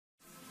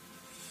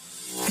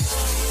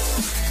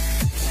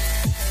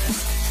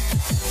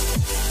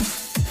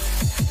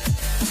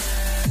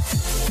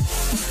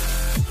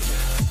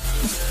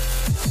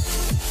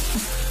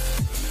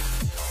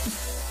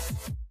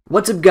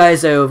What's up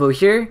guys, Ziovo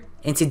here,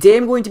 and today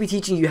I'm going to be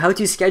teaching you how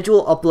to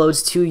schedule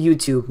uploads to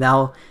YouTube.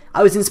 Now,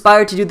 I was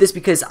inspired to do this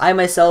because I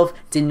myself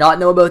did not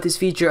know about this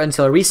feature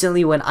until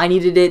recently when I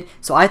needed it,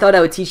 so I thought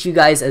I would teach you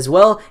guys as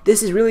well.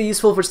 This is really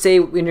useful for, say,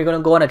 when you're going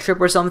to go on a trip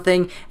or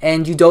something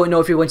and you don't know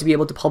if you're going to be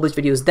able to publish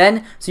videos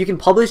then, so you can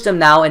publish them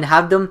now and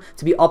have them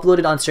to be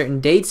uploaded on certain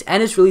dates,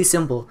 and it's really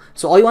simple.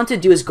 So all you want to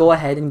do is go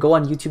ahead and go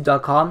on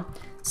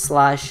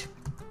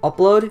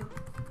youtube.com/upload,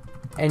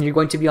 and you're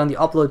going to be on the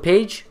upload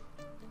page.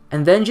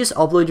 And then just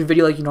upload your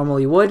video like you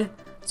normally would.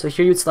 So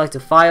here you'd select a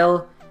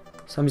file.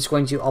 So I'm just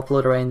going to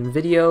upload a random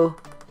video.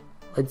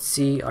 Let's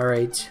see.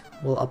 Alright,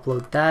 we'll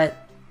upload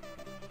that.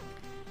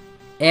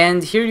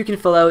 And here you can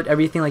fill out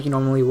everything like you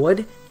normally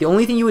would. The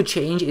only thing you would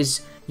change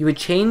is you would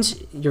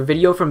change your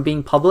video from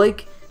being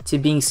public to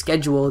being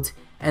scheduled.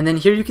 And then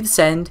here you can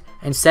send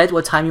and set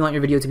what time you want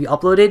your video to be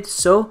uploaded.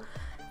 So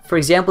for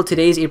example,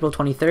 today is April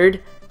 23rd.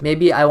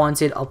 Maybe I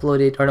want it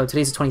uploaded, or no,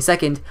 today's the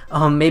 22nd.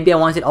 Maybe I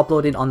want it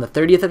uploaded on the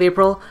 30th of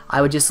April.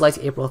 I would just select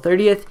April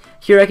 30th.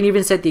 Here I can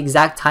even set the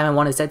exact time I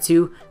want it set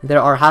to.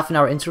 There are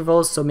half-an-hour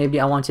intervals, so maybe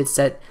I want it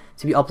set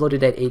to be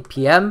uploaded at 8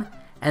 p.m.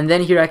 And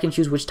then here I can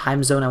choose which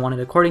time zone I want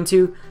it according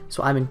to.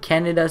 So I'm in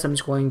Canada, so I'm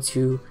just going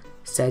to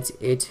set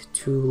it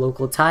to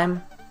local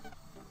time,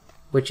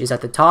 which is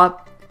at the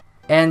top.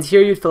 And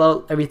here you'd fill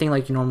out everything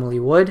like you normally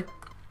would.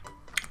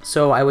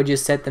 So I would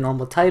just set the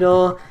normal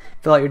title,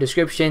 fill out your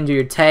description, do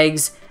your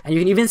tags, and you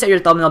can even set your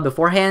thumbnail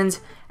beforehand.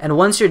 And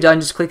once you're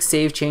done, just click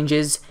Save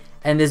Changes,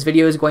 and this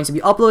video is going to be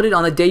uploaded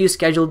on the day you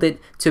scheduled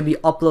it to be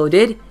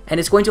uploaded. And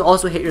it's going to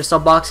also hit your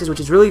sub boxes, which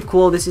is really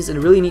cool. This is a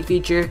really neat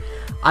feature.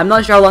 I'm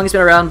not sure how long it's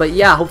been around, but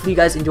yeah, hopefully you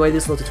guys enjoyed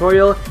this little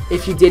tutorial.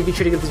 If you did, be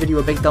sure to give this video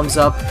a big thumbs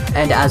up.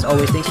 And as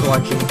always, thanks for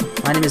watching.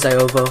 My name is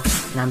Ziovo,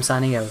 and I'm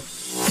signing out.